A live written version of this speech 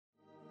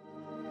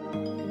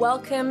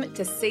Welcome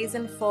to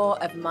Season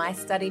 4 of My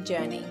Study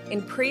Journey.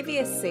 In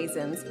previous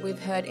seasons, we've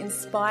heard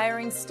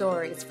inspiring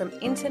stories from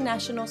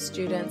international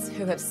students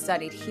who have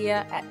studied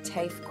here at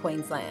TAFE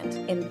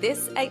Queensland. In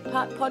this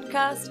 8-part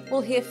podcast,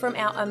 we'll hear from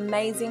our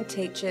amazing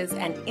teachers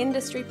and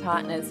industry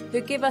partners who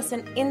give us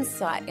an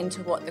insight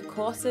into what the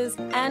courses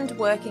and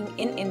working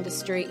in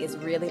industry is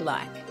really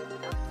like.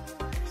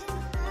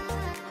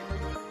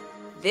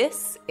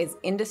 This is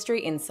Industry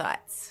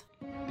Insights.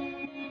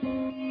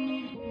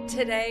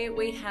 Today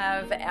we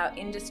have our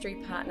industry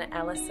partner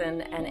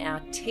Alison and our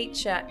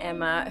teacher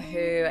Emma,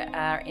 who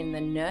are in the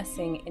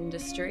nursing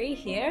industry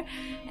here,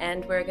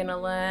 and we're going to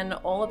learn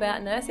all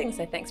about nursing,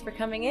 so thanks for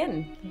coming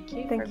in. Thank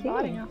you for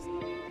inviting us.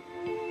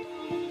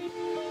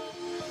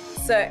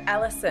 So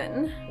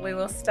Alison, we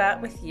will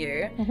start with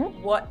you.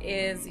 Mm-hmm. What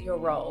is your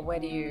role? Where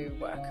do you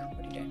work?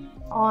 What do you do?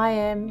 I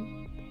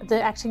am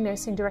the Acting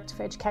Nursing Director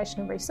for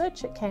Education and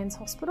Research at Cairns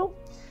Hospital.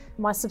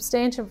 My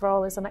substantive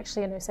role is I'm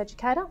actually a nurse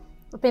educator.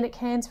 I've been at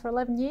Cairns for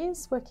 11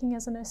 years working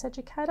as a nurse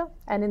educator,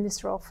 and in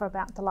this role for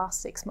about the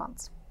last 6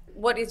 months.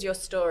 What is your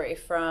story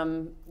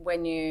from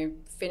when you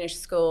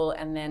finished school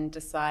and then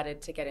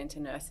decided to get into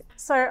nursing?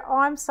 So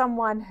I'm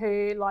someone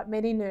who, like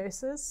many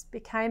nurses,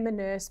 became a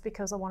nurse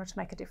because I wanted to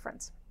make a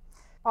difference.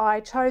 I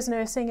chose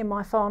nursing in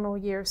my final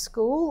year of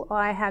school.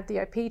 I had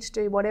the OP to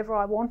do whatever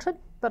I wanted,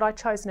 but I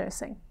chose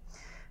nursing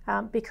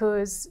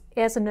because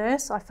as a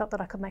nurse I felt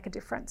that I could make a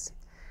difference.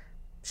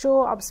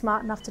 Sure, I'm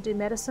smart enough to do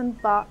medicine,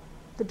 but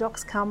the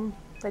docs come,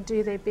 they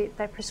do their bit,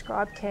 they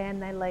prescribe care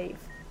and they leave.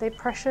 They're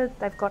pressured,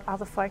 they've got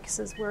other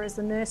focuses, whereas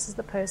the nurse is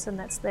the person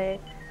that's there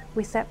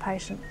with that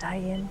patient day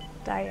in,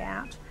 day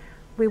out.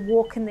 We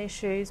walk in their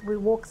shoes, we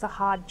walk the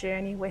hard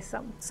journey with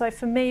them. So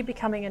for me,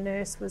 becoming a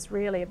nurse was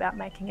really about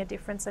making a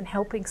difference and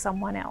helping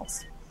someone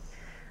else.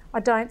 I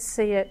don't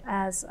see it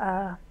as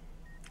a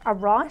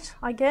right,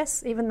 I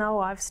guess, even though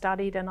I've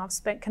studied and I've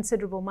spent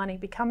considerable money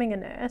becoming a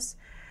nurse,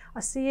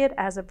 I see it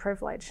as a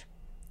privilege.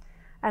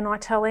 And I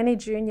tell any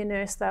junior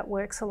nurse that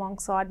works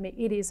alongside me,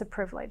 it is a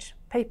privilege.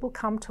 People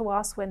come to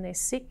us when they're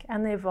sick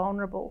and they're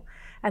vulnerable,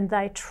 and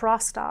they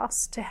trust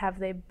us to have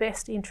their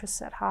best interests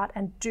at heart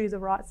and do the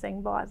right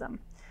thing by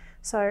them.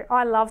 So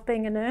I love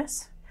being a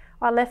nurse.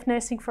 I left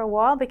nursing for a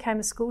while, became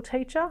a school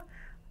teacher,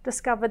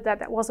 discovered that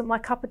that wasn't my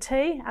cup of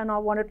tea and I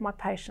wanted my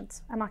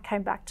patients, and I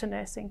came back to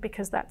nursing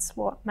because that's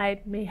what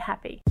made me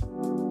happy.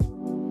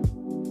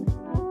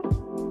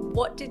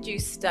 What did you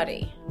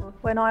study?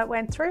 When I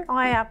went through,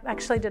 I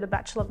actually did a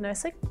Bachelor of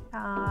Nursing,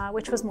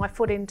 which was my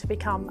foot in to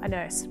become a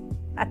nurse.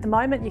 At the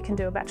moment, you can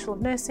do a Bachelor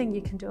of Nursing,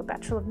 you can do a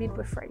Bachelor of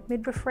Midwifery.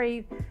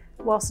 Midwifery,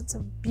 whilst it's a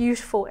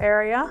beautiful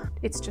area,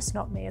 it's just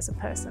not me as a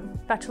person.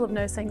 Bachelor of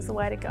Nursing is the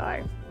way to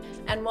go.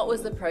 And what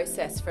was the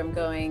process from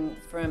going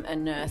from a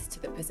nurse to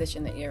the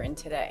position that you're in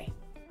today?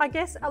 I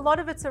guess a lot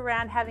of it's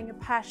around having a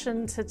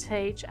passion to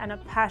teach and a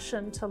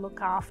passion to look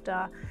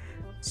after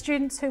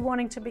students who are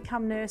wanting to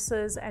become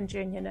nurses and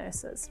junior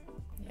nurses.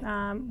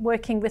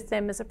 Working with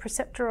them as a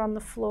preceptor on the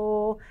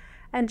floor,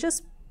 and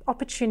just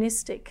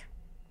opportunistic,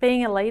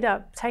 being a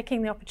leader,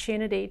 taking the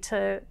opportunity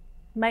to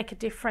make a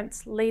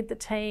difference, lead the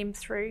team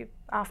through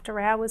after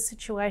hours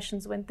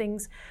situations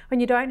when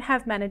you don't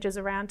have managers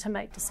around to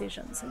make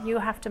decisions. You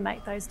have to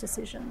make those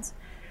decisions.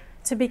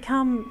 To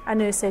become a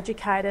nurse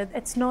educator,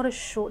 it's not a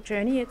short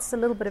journey, it's a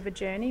little bit of a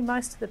journey.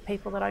 Most of the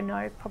people that I know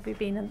have probably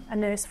been a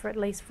nurse for at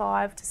least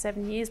 5 to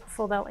 7 years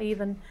before they'll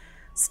even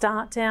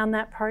start down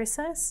that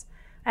process.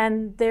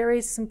 And there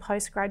is some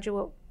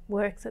postgraduate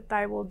work that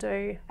they will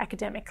do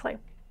academically.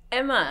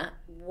 Emma,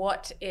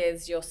 what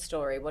is your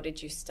story? What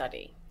did you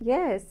study?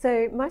 Yeah,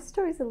 so my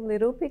story is a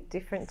little bit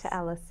different to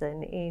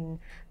Alison in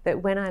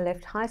that when I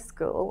left high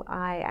school,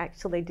 I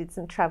actually did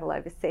some travel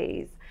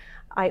overseas.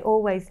 I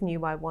always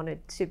knew I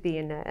wanted to be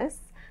a nurse,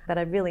 but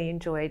I really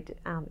enjoyed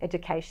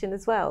education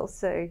as well.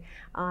 So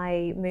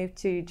I moved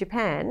to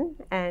Japan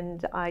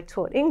and I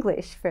taught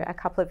English for a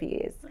couple of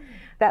years.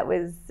 That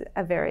was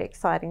a very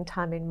exciting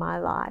time in my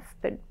life.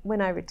 But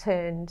when I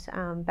returned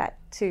back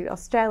to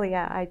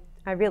Australia,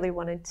 I really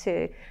wanted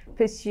to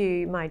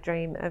pursue my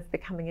dream of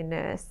becoming a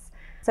nurse.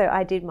 So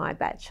I did my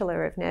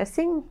Bachelor of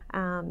Nursing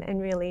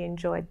and really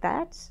enjoyed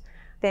that.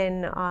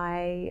 Then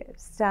I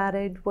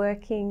started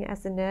working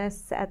as a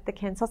nurse at the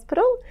Cairns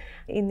Hospital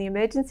in the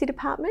emergency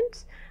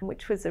department,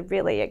 which was a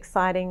really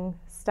exciting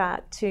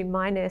start to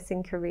my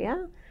nursing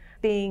career.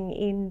 Being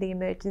in the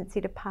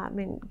emergency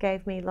department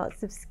gave me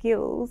lots of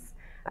skills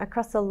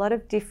across a lot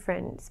of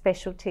different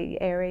specialty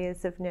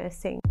areas of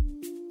nursing.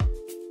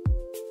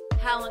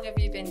 How long have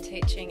you been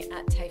teaching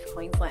at TAFE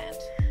Queensland?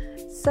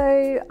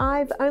 So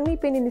I've only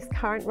been in this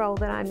current role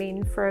that I'm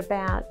in for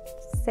about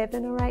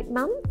 7 or 8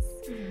 months,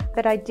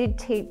 but I did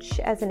teach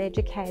as an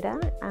educator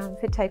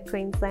for TAFE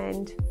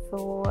Queensland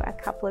for a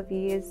couple of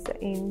years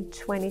in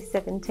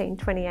 2017,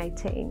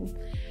 2018.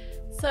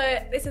 So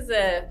this is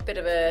a bit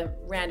of a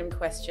random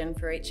question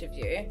for each of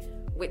you.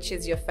 Which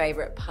is your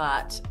favourite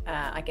part,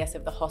 I guess,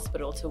 of the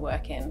hospital to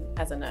work in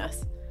as a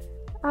nurse?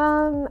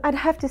 I'd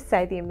have to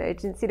say the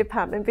emergency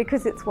department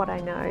because it's what I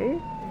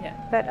know. Yeah.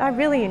 But I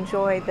really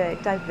enjoy the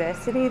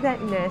diversity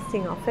that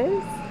nursing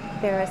offers.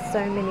 There are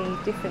so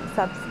many different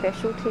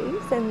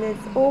subspecialties and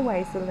there's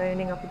always a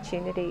learning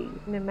opportunity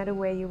no matter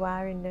where you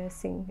are in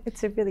nursing.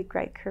 It's a really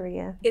great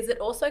career. Is it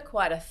also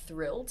quite a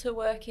thrill to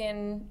work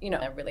in,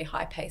 a really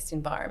high-paced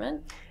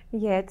environment?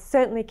 Yeah, it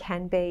certainly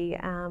can be.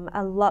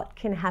 A lot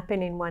can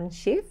happen in one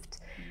shift.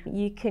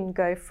 You can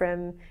go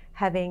from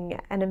having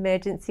an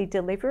emergency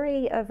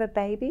delivery of a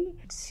baby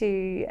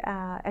to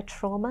a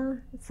trauma,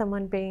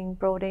 someone being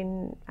brought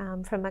in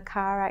from a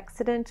car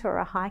accident or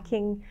a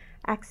hiking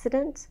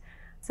accident.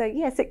 So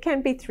yes, it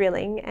can be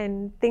thrilling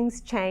and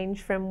things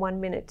change from one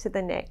minute to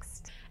the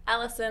next.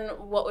 Alison,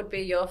 what would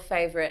be your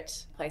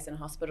favourite place in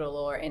hospital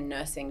or in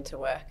nursing to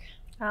work?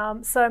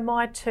 So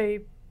my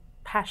two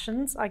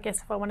passions, I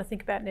guess if I want to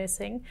think about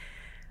nursing,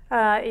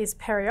 is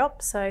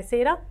peri-op, so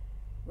theatre.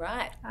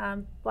 Right.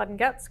 Blood and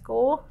guts,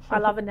 gore. I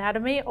love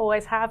anatomy,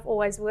 always have,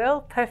 always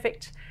will.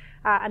 Perfect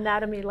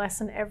anatomy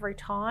lesson every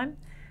time.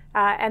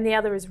 And the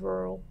other is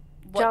rural.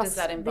 What does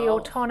that involve? The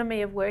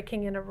autonomy of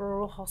working in a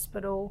rural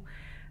hospital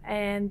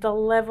and the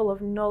level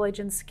of knowledge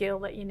and skill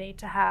that you need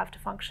to have to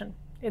function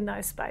in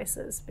those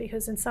spaces,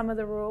 because in some of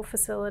the rural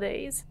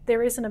facilities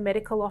there isn't a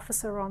medical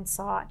officer on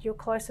site. Your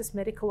closest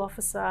medical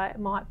officer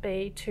might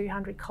be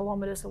 200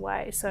 kilometres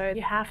away, so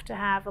you have to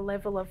have a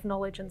level of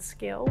knowledge and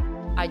skill.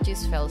 I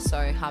just felt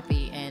so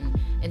happy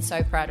and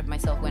so proud of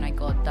myself when I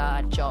got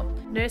that job.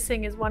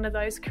 Nursing is one of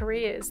those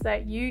careers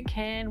that you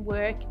can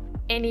work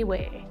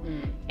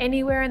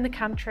anywhere in the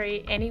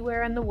country,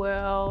 anywhere in the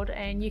world,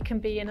 and you can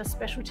be in a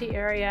specialty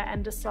area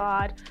and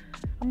decide,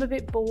 I'm a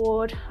bit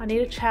bored, I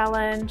need a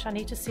challenge, I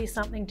need to see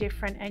something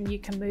different, and you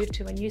can move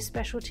to a new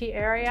specialty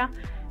area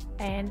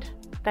and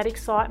that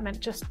excitement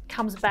just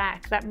comes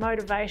back, that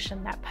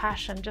motivation, that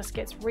passion just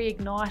gets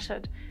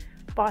reignited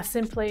by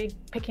simply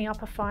picking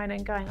up a phone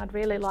and going, I'd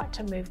really like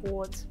to move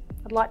wards.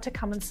 I'd like to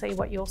come and see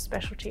what your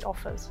specialty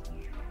offers.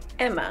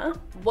 Emma,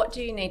 what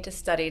do you need to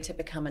study to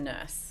become a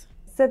nurse?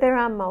 So there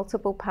are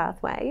multiple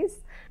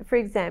pathways. For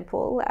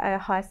example, a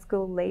high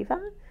school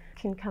leaver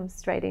can come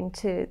straight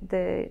into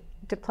the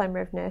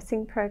Diploma of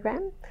Nursing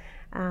program,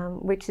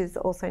 which is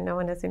also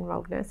known as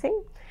enrolled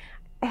nursing.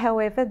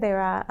 However, there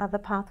are other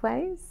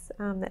pathways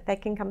that they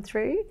can come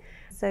through.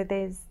 So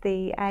there's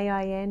the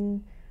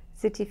AIN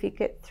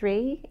Certificate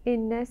 3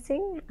 in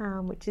nursing,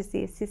 which is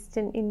the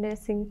Assistant in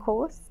Nursing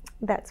course.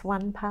 That's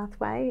one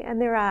pathway,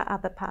 and there are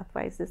other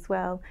pathways as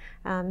well,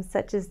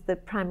 such as the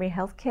primary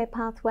healthcare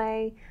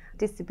pathway,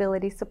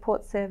 disability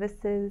support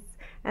services,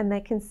 and they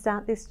can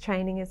start this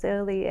training as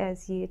early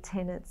as year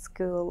 10 at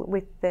school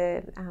with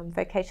the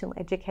Vocational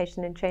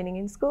Education and Training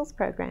in Schools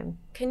program.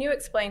 Can you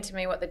explain to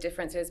me what the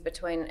difference is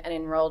between an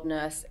enrolled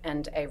nurse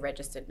and a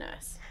registered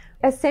nurse?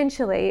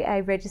 Essentially,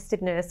 a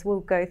registered nurse will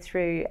go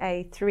through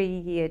a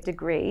 3-year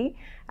degree,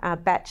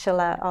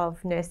 Bachelor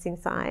of Nursing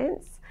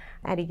Science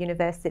at a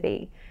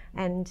university,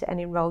 and an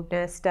enrolled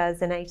nurse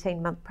does an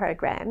 18-month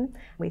program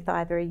with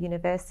either a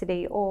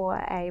university or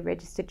a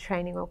registered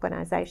training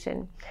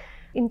organisation.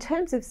 In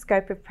terms of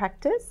scope of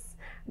practice,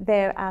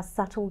 there are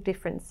subtle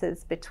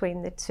differences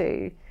between the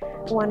two.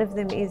 One of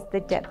them is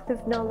the depth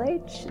of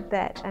knowledge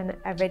that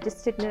a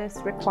registered nurse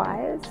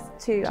requires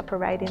to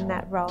operate in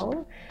that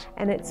role,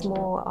 and it's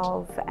more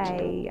of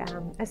a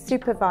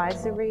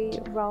supervisory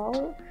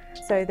role.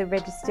 So the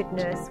registered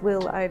nurse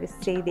will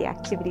oversee the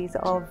activities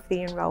of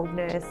the enrolled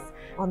nurse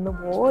on the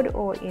ward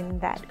or in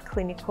that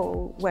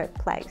clinical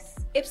workplace.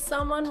 If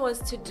someone was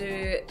to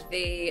do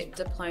the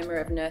Diploma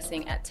of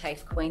Nursing at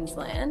TAFE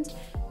Queensland,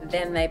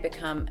 then they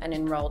become an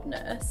enrolled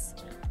nurse,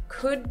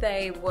 could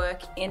they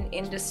work in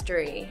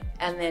industry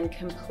and then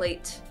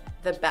complete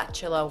the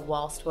bachelor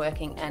whilst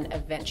working and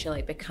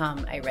eventually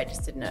become a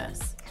registered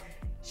nurse?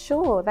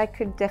 Sure, they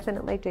could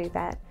definitely do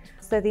that.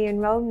 So the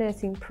enrolled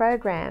nursing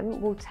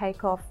program will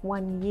take off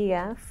 1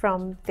 year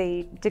from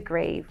the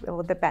degree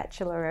or the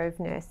Bachelor of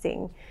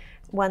Nursing.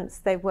 Once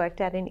they've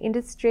worked out in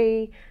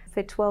industry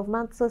for 12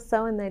 months or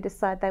so and they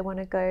decide they want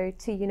to go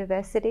to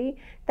university,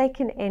 they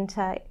can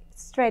enter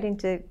straight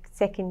into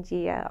second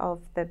year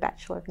of the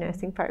Bachelor of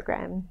Nursing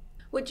program.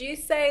 Would you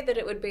say that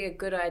it would be a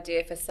good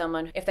idea for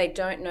someone, if they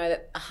don't know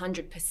that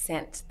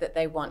 100% that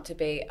they want to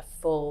be a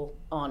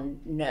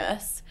full-on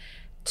nurse,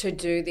 to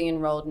do the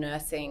enrolled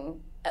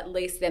nursing? At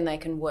least then they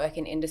can work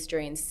in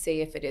industry and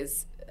see if it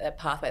is a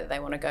pathway that they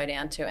want to go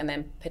down to, and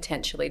then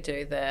potentially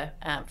do the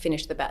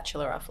finish the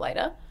bachelor off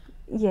later.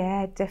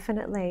 Yeah,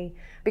 definitely.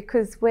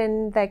 Because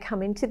when they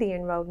come into the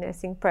enrolled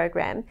nursing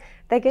program,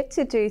 they get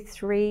to do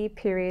 3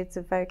 periods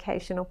of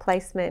vocational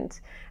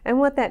placement. And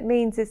what that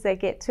means is they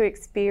get to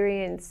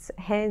experience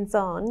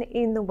hands-on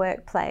in the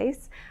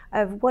workplace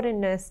of what a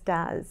nurse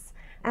does.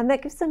 And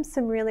that gives them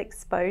some real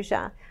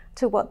exposure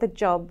to what the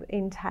job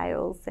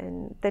entails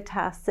and the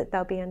tasks that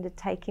they'll be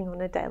undertaking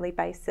on a daily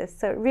basis.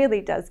 So it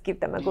really does give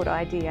them a good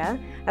idea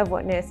of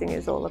what nursing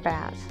is all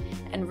about.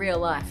 And real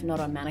life, not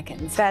on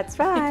mannequins. That's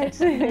right.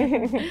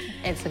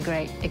 It's a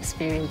great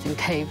experience in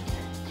TAFE.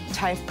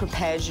 TAFE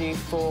prepares you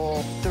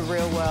for the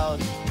real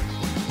world.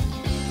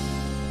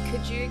 Could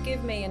Could you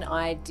give me an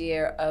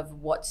idea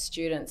of what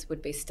students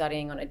would be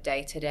studying on a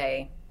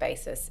day-to-day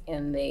basis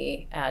in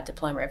the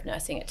Diploma of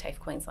Nursing at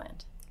TAFE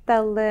Queensland?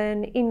 They'll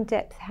learn in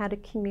depth how to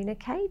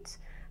communicate,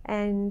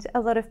 and a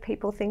lot of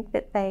people think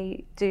that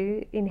they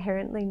do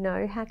inherently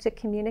know how to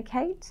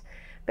communicate,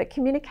 but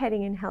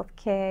communicating in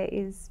healthcare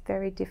is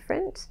very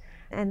different,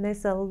 and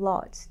there's a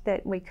lot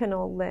that we can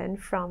all learn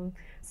from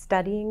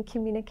studying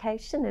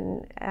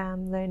communication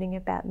and learning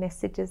about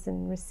messages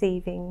and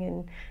receiving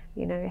and,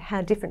 you know, how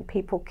different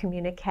people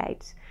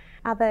communicate.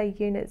 Other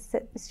units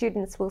that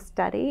students will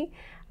study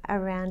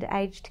around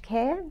aged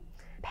care,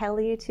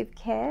 palliative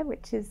care,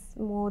 which is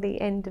more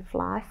the end of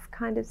life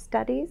kind of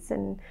studies,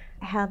 and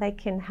how they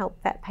can help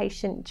that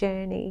patient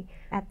journey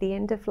at the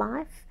end of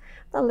life.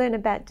 They'll learn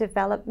about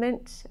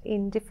development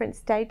in different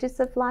stages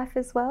of life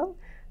as well.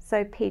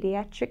 So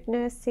paediatric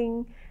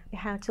nursing,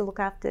 how to look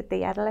after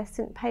the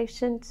adolescent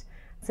patient.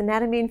 It's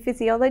anatomy and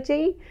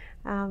physiology,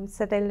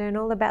 so they learn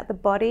all about the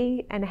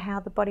body and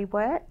how the body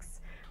works,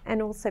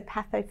 and also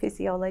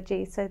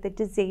pathophysiology, so the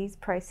disease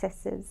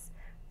processes.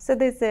 So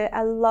there's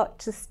a lot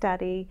to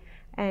study,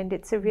 and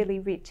it's a really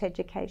rich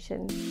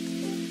education.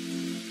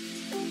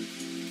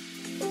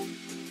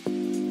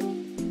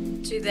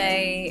 Do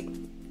they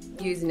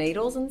use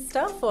needles and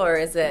stuff, or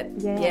is it?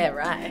 Yeah,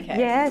 right, okay.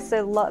 Yeah,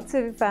 so lots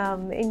of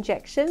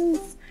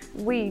injections.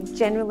 We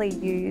generally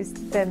use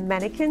the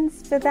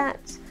mannequins for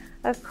that,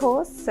 of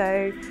course,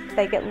 so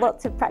they get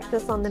lots of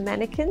practice on the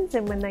mannequins,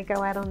 and when they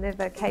go out on their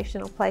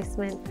vocational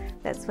placement,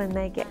 that's when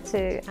they get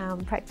to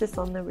practice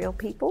on the real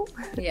people.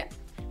 Yeah.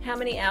 How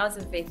many hours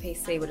of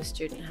VPC would a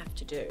student have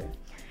to do?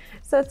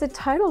 So it's a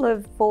total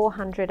of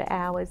 400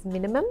 hours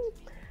minimum.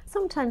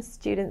 Sometimes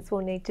students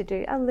will need to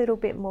do a little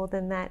bit more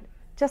than that,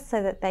 just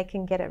so that they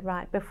can get it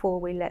right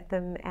before we let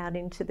them out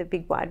into the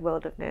big wide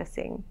world of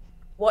nursing.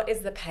 What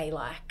is the pay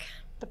like?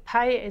 The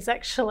pay is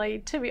actually,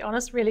 to be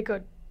honest, really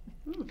good.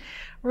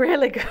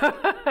 Really good.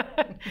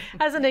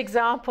 As an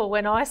example,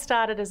 when I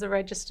started as a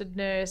registered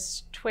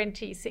nurse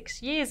 27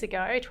 years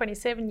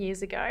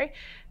ago,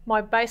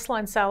 my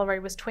baseline salary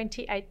was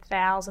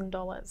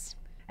 $28,000.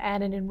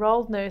 And an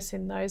enrolled nurse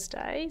in those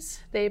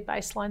days, their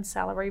baseline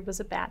salary was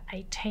about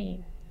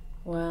 $18,000.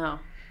 Wow.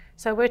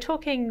 So we're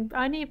talking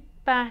only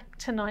back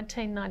to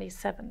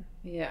 1997.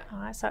 Yeah.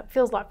 Right, so it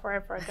feels like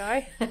forever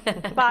ago,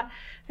 but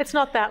it's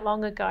not that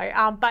long ago.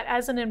 But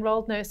as an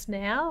enrolled nurse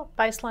now,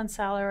 baseline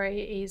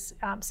salary is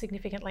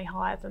significantly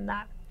higher than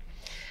that.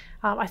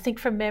 I think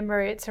from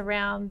memory it's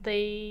around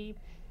the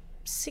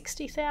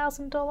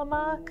 $60,000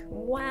 mark.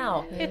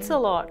 Wow. It's a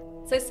lot.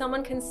 So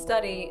someone can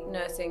study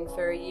nursing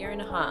for a year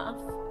and a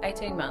half,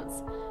 18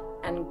 months,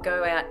 and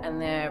go out and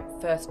their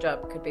first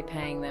job could be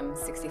paying them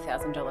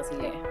 $60,000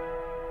 a year.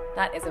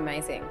 That is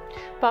amazing.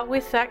 But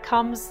with that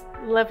comes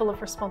level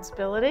of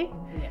responsibility.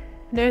 Yeah.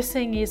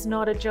 Nursing is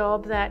not a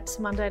job that's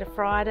Monday to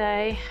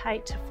Friday,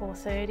 8 to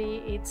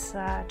 4:30. It's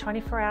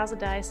 24 hours a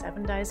day,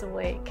 7 days a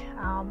week.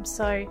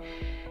 So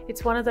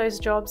it's one of those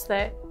jobs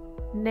that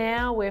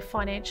now we're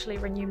financially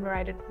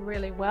remunerated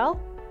really well,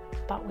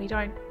 but we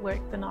don't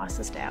work the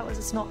nicest hours.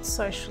 It's not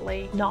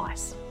socially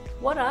nice.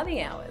 What are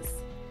the hours?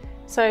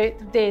 So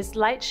there's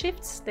late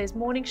shifts, there's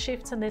morning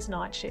shifts, and there's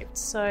night shifts.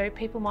 So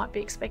people might be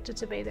expected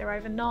to be there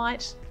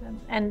overnight,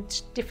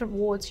 and different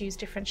wards use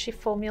different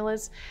shift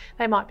formulas.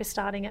 They might be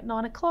starting at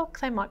 9 o'clock,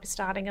 they might be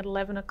starting at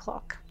 11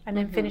 o'clock, and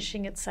then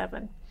finishing at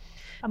 7.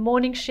 A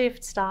morning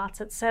shift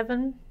starts at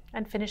 7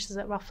 and finishes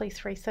at roughly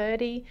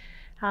 3:30.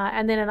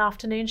 And then an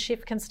afternoon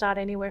shift can start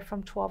anywhere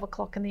from 12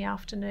 o'clock in the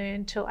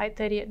afternoon till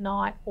 8:30 at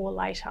night or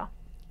later.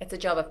 It's a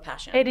job of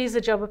passion. It is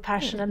a job of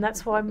passion, and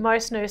that's why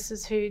most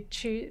nurses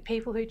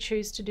people who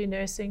choose to do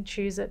nursing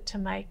choose it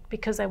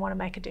because they want to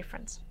make a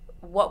difference.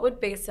 What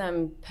would be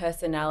some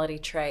personality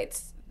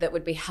traits that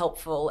would be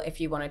helpful if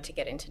you wanted to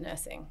get into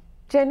nursing?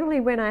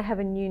 Generally, when I have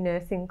a new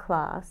nursing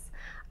class,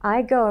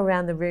 I go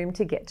around the room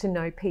to get to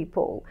know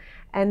people,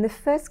 and the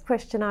first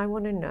question I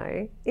want to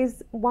know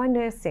is, why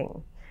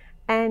nursing?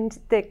 And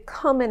the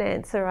common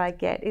answer I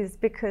get is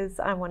because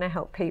I want to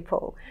help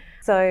people.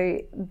 So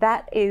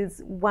that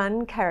is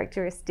one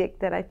characteristic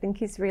that I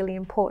think is really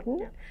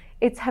important.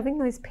 It's having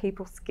those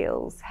people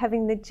skills,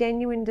 having the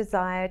genuine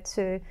desire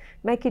to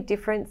make a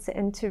difference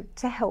and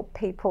to help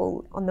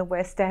people on the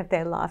worst day of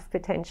their life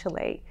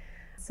potentially.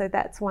 So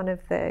that's one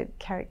of the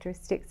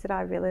characteristics that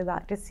I really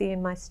like to see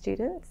in my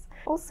students.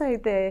 Also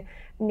the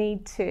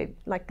need to,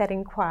 like that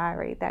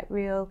inquiry, that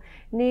real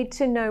need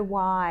to know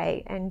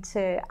why and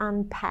to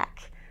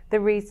unpack the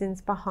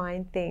reasons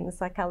behind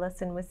things, like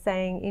Alison was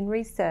saying in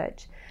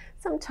research.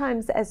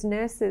 Sometimes as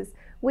nurses,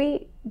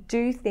 we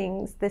do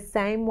things the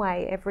same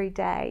way every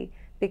day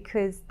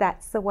because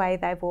that's the way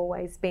they've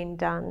always been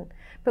done.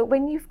 But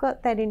when you've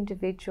got that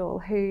individual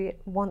who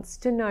wants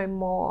to know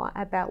more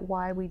about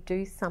why we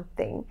do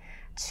something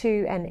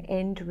to an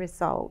end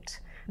result,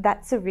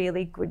 that's a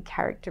really good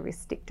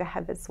characteristic to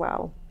have as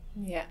well.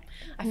 Yeah.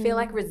 I feel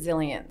like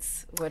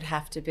resilience would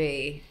have to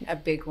be a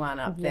big one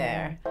up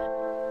there.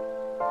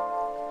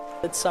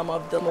 It's some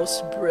of the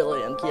most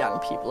brilliant young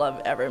people I've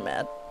ever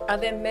met. Are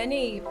there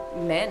many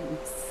men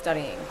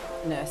studying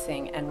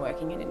nursing and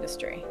working in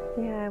industry?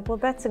 Yeah, well,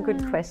 that's a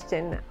good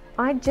question.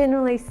 I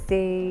generally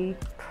see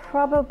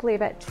probably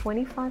about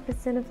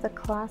 25% of the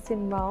class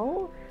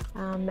enrol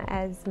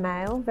as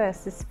male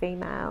versus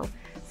female.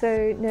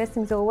 So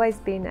nursing's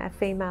always been a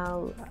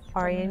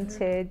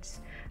female-oriented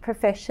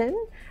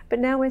profession, but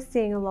now we're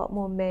seeing a lot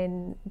more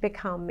men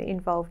become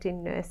involved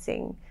in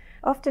nursing.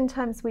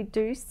 Oftentimes we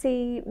do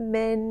see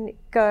men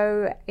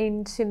go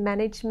into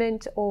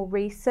management or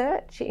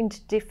research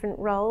into different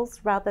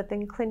roles rather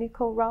than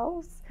clinical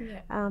roles,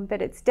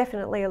 but it's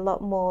definitely a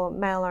lot more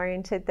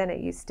male-oriented than it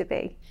used to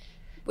be.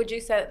 Would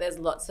you say that there's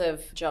lots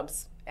of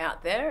jobs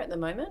out there at the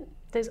moment?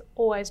 There's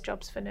always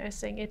jobs for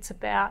nursing. It's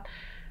about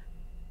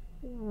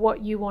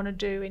what you want to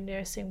do in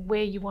nursing,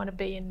 where you want to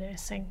be in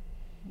nursing.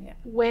 Yeah.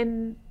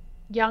 When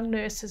young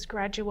nurses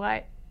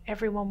graduate,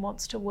 everyone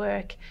wants to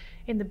work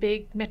in the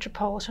big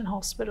metropolitan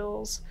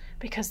hospitals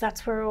because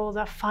that's where all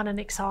the fun and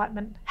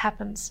excitement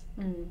happens,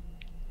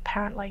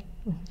 apparently.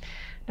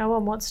 No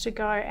one wants to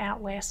go out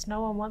west,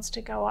 no one wants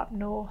to go up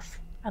north.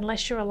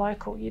 Unless you're a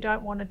local, you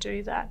don't want to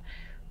do that.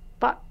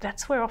 But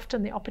that's where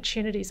often the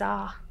opportunities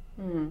are.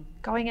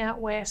 Going out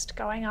west,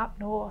 going up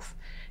north,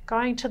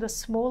 going to the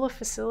smaller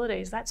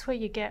facilities, that's where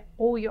you get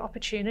all your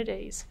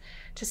opportunities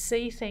to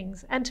see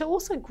things and to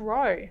also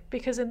grow,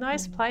 because in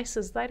those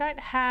places they don't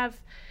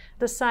have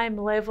the same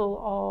level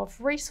of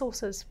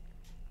resources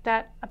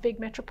that a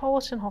big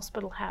metropolitan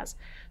hospital has.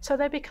 So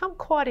they become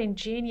quite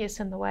ingenious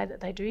in the way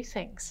that they do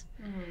things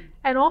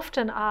and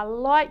often are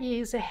light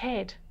years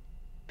ahead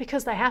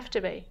because they have to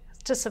be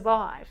to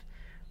survive,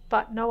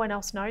 but no one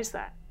else knows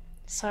that.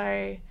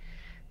 So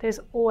there's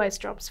always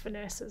jobs for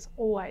nurses,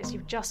 always.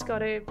 You've just got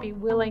to be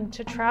willing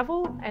to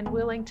travel and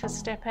willing to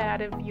step out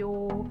of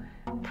your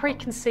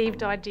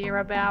preconceived idea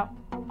about,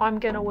 I'm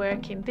going to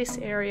work in this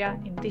area,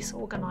 in this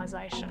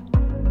organisation.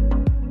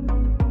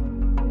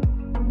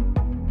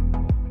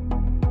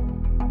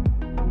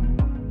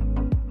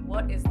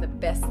 What is the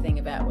best thing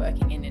about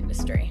working in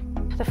industry?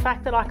 The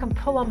fact that I can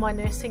pull on my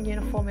nursing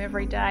uniform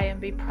every day and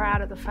be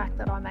proud of the fact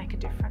that I make a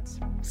difference.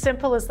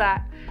 Simple as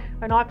that.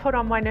 When I put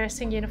on my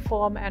nursing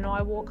uniform and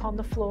I walk on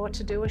the floor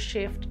to do a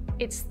shift,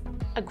 it's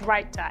a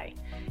great day.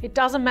 It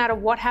doesn't matter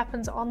what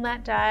happens on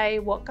that day,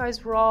 what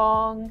goes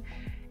wrong,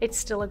 it's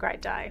still a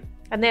great day.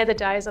 And they're the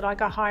days that I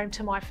go home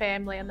to my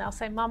family and they'll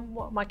say, Mum,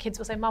 my kids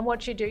will say, Mum,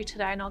 what'd you do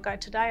today? And I'll go,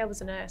 today I was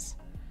a nurse.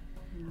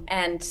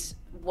 And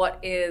what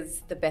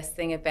is the best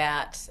thing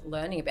about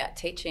learning, about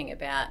teaching,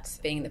 about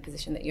being in the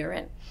position that you're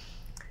in?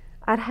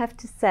 I'd have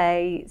to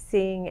say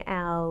seeing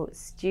our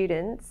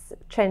students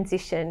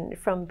transition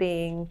from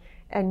being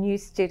a new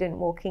student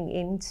walking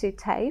into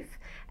TAFE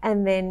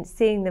and then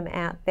seeing them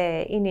out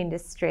there in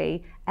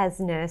industry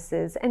as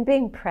nurses and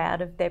being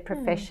proud of their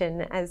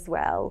profession as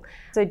well.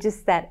 So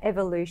just that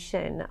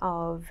evolution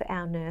of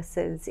our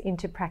nurses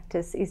into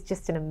practice is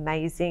just an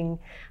amazing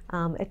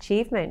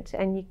achievement,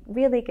 and you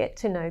really get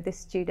to know the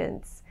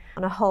students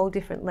on a whole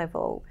different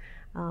level.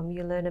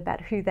 You learn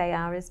about who they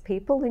are as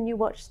people and you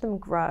watch them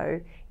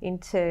grow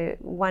into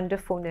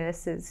wonderful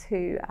nurses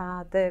who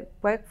are the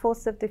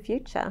workforce of the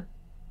future.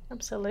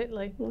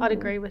 Absolutely. I'd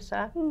agree with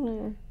that.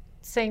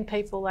 Seeing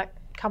people that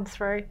come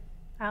through,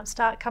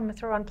 start coming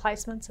through on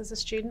placements as a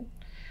student,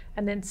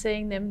 and then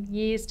seeing them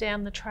years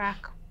down the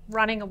track,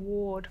 running a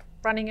ward,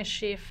 running a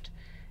shift,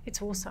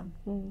 it's awesome.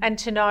 And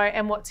to know,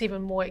 and what's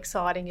even more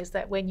exciting is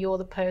that when you're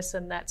the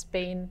person that's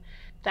been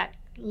that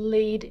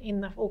lead in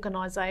the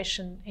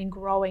organisation in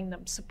growing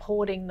them,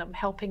 supporting them,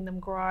 helping them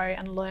grow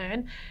and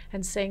learn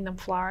and seeing them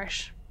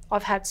flourish.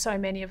 I've had so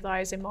many of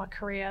those in my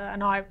career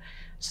and I'm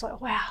just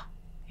like, wow,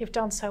 you've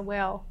done so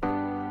well.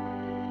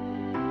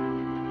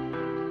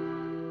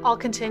 I'll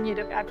continue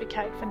to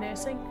advocate for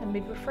nursing and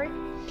midwifery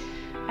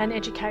and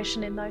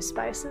education in those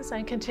spaces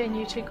and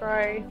continue to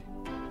grow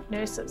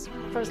nurses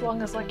for as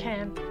long as I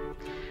can.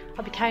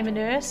 I became a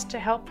nurse to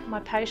help my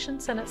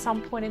patients, and at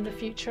some point in the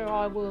future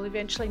I will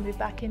eventually move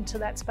back into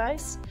that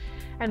space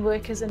and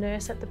work as a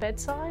nurse at the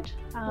bedside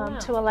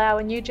to allow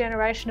a new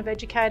generation of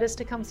educators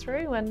to come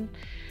through and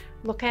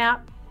look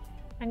out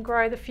and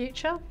grow the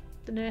future.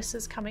 The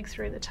nurses coming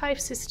through the TAFE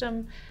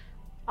system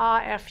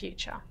are our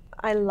future.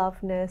 I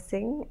love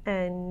nursing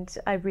and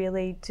I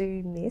really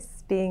do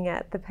miss being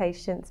at the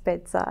patient's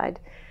bedside.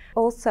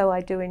 Also,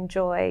 I do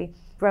enjoy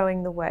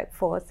growing the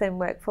workforce and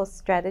workforce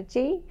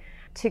strategy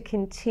to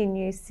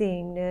continue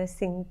seeing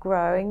nursing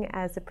growing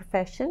as a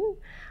profession,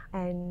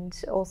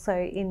 and also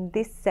in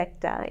this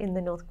sector in the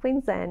North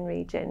Queensland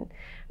region,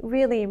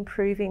 really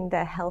improving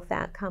the health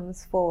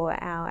outcomes for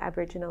our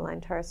Aboriginal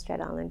and Torres Strait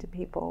Islander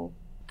people.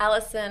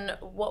 Alison,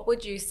 what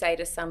would you say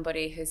to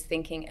somebody who's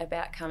thinking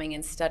about coming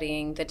and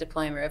studying the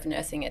Diploma of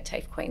Nursing at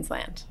TAFE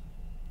Queensland?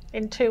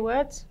 In 2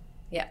 words?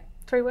 Yeah.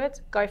 3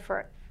 words? Go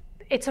for it.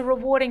 It's a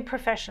rewarding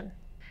profession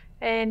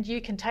and you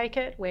can take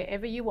it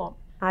wherever you want.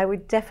 I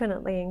would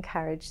definitely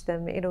encourage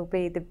them. It'll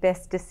be the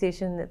best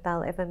decision that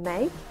they'll ever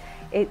make.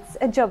 It's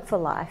a job for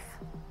life.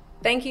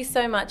 Thank you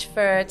so much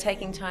for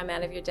taking time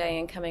out of your day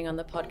and coming on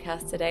the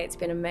podcast today. It's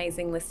been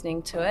amazing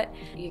listening to it.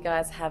 You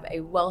guys have a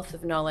wealth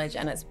of knowledge,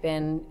 and it's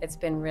been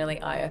really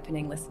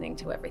eye-opening listening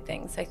to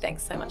everything. So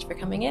thanks so much for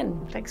coming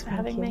in. Thanks for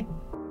having me.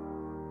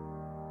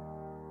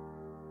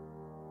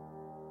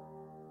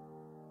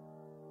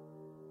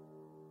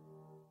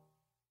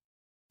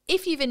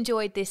 If you've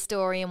enjoyed this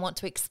story and want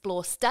to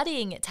explore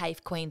studying at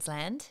TAFE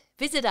Queensland,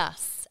 visit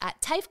us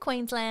at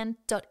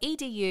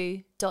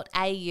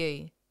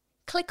tafequeensland.edu.au.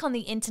 Click on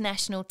the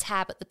International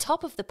tab at the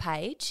top of the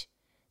page.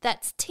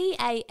 That's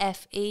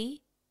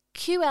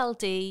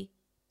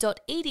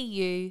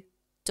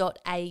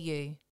tafeqld.edu.au.